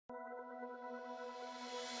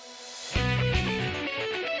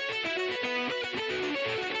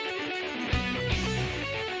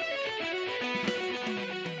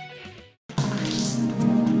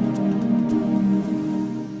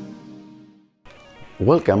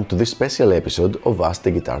Welcome to this special episode of Ask the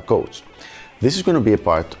Guitar Coach. This is going to be a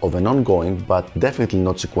part of an ongoing but definitely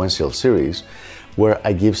not sequential series where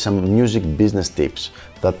I give some music business tips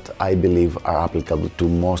that I believe are applicable to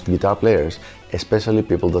most guitar players, especially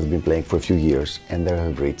people that have been playing for a few years and they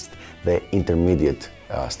have reached the intermediate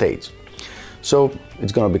stage. So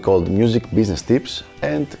it's going to be called Music Business Tips,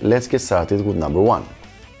 and let's get started with number one.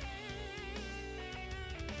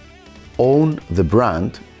 Own the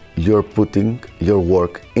brand you're putting your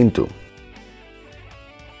work into.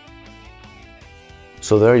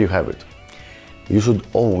 So there you have it. You should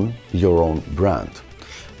own your own brand.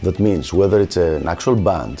 That means whether it's an actual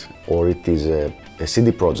band or it is a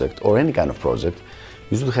CD project or any kind of project,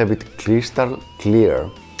 you should have it crystal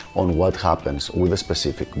clear on what happens with a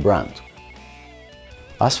specific brand.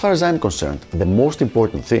 As far as I'm concerned, the most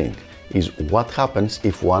important thing is what happens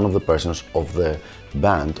if one of the persons of the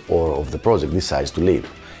band or of the project decides to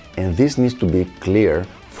leave. And this needs to be clear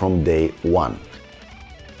from day one.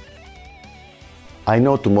 I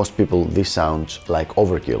know to most people this sounds like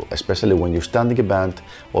overkill, especially when you're starting a band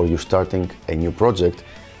or you're starting a new project.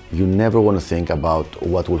 You never want to think about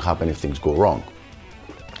what will happen if things go wrong.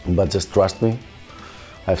 But just trust me,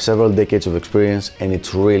 I have several decades of experience and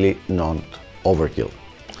it's really not overkill.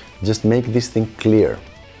 Just make this thing clear.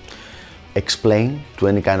 Explain to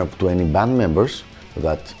any band members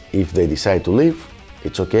that if they decide to leave,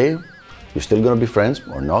 it's okay, you're still going to be friends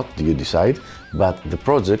or not, you decide, but the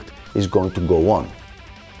project is going to go on.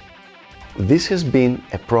 This has been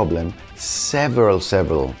a problem several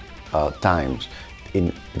times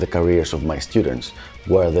in the careers of my students,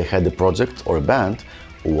 where they had a project or a band,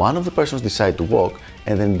 one of the persons decide to walk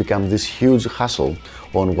and then become this huge hassle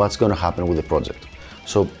on what's going to happen with the project.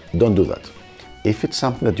 So don't do that. If it's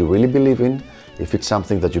something that you really believe in, if it's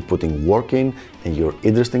something that you're putting work in and you're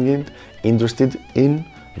interested in,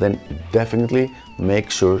 then definitely make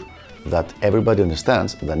sure that everybody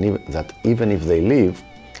understands that even if they leave,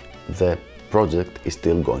 the project is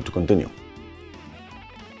still going to continue.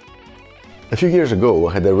 A few years ago,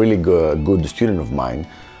 I had a really good student of mine,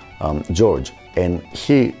 George, and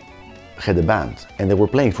he had a band and they were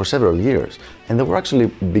playing for several years and they were actually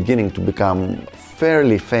beginning to become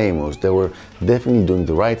fairly famous. They were definitely doing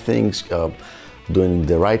the right things, doing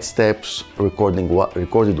the right steps, recorded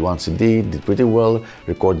one CD, did pretty well,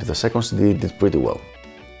 recorded the second CD, did pretty well.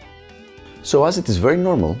 So as it is very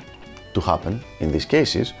normal to happen in these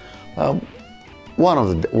cases, one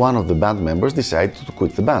of the band members decided to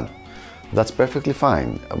quit the band. That's perfectly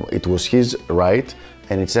fine. It was his right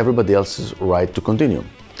and it's everybody else's right to continue.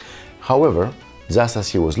 However, just as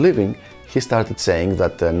he was leaving, he started saying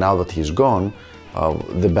that now that he's gone,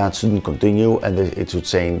 the band shouldn't continue and it should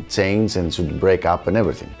change and should break up and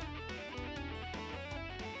everything.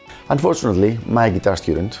 Unfortunately, my guitar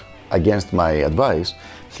student, against my advice,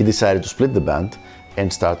 he decided to split the band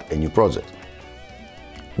and start a new project.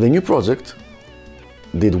 The new project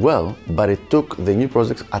did well, but it took the new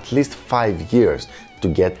project at least 5 years to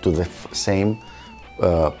get to the same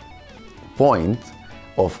point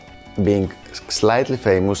of being slightly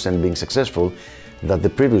famous and being successful that the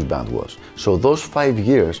previous band was. So those 5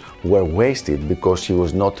 years were wasted because he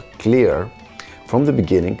was not clear from the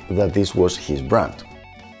beginning that this was his brand.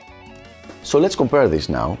 So let's compare this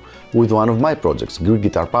now with one of my projects, Greek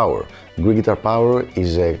Guitar Power. Greek Guitar Power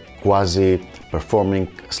is a quasi-performing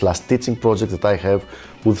 / teaching project that I have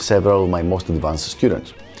with several of my most advanced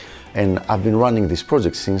students. And I've been running this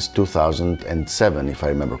project since 2007, if I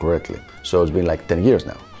remember correctly. So it's been like 10 years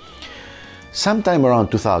now. Sometime around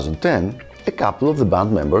 2010, a couple of the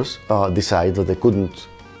band members decided that they couldn't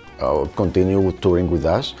continue with touring with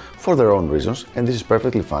us for their own reasons, and this is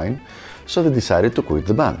perfectly fine, so they decided to quit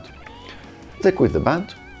the band. They quit the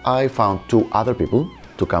band, I found 2 other people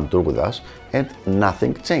to come tour with us, and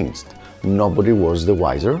nothing changed. Nobody was the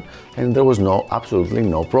wiser, and there was absolutely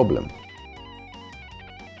no problem.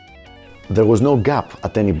 There was no gap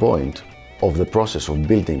at any point of the process of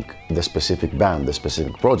building the specific band, the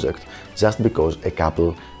specific project, just because a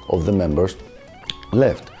couple of the members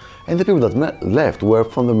left. And the people that left were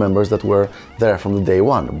from the members that were there from the day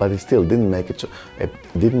one, but it still didn't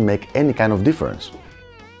make any kind of difference.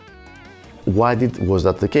 Why was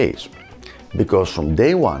that the case? Because from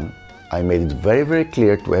day one, I made it very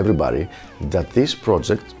clear to everybody that this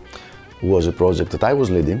project was a project that I was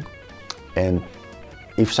leading, and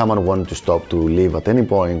if someone wanted to stop, to leave at any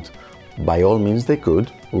point, by all means they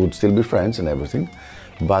could. We would still be friends and everything,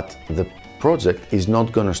 but the project is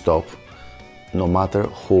not going to stop no matter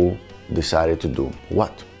who decided to do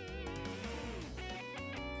what.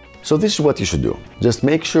 So this is what you should do. Just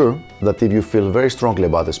make sure that if you feel very strongly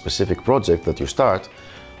about a specific project that you start,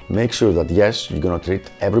 Make sure that yes, you're gonna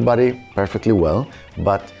treat everybody perfectly well,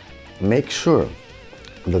 but make sure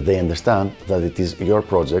that they understand that it is your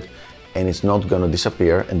project and it's not gonna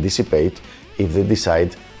disappear and dissipate if they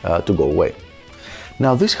decide to go away.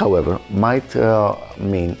 Now this, however, might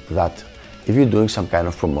mean that if you're doing some kind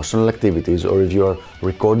of promotional activities or if you're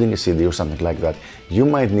recording a CD or something like that, you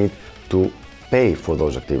might need to pay for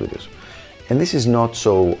those activities. And this is not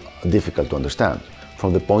so difficult to understand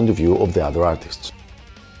from the point of view of the other artists.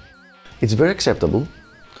 It's very acceptable,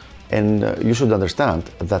 and you should understand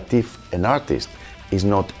that if an artist is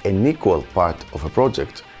not an equal part of a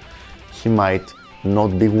project, he might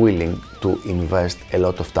not be willing to invest a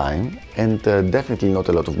lot of time and definitely not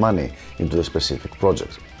a lot of money into the specific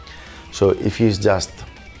project. So if he's just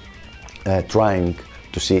trying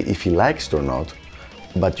to see if he likes it or not,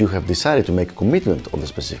 but you have decided to make a commitment on the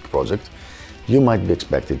specific project, you might be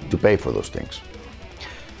expected to pay for those things.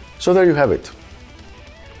 So there you have it.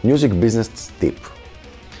 Music business tip.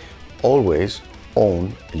 Always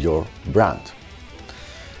own your brand.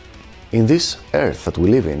 In this earth that we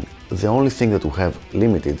live in, the only thing that we have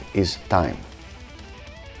limited is time.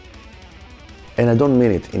 And I don't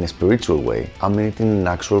mean it in a spiritual way, I mean it in an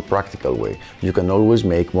actual practical way. You can always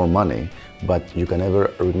make more money, but you can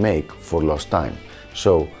never remake for lost time.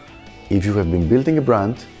 So if you have been building a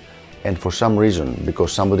brand and for some reason,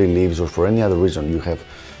 because somebody leaves or for any other reason, you have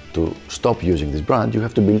to stop using this brand, you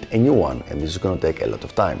have to build a new one, and this is going to take a lot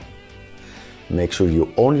of time. Make sure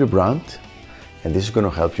you own your brand, and this is going to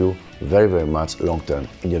help you very, very much long-term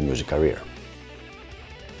in your music career.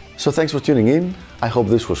 So thanks for tuning in. I hope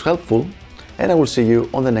this was helpful, and I will see you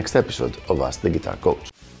on the next episode of Ask the Guitar Coach.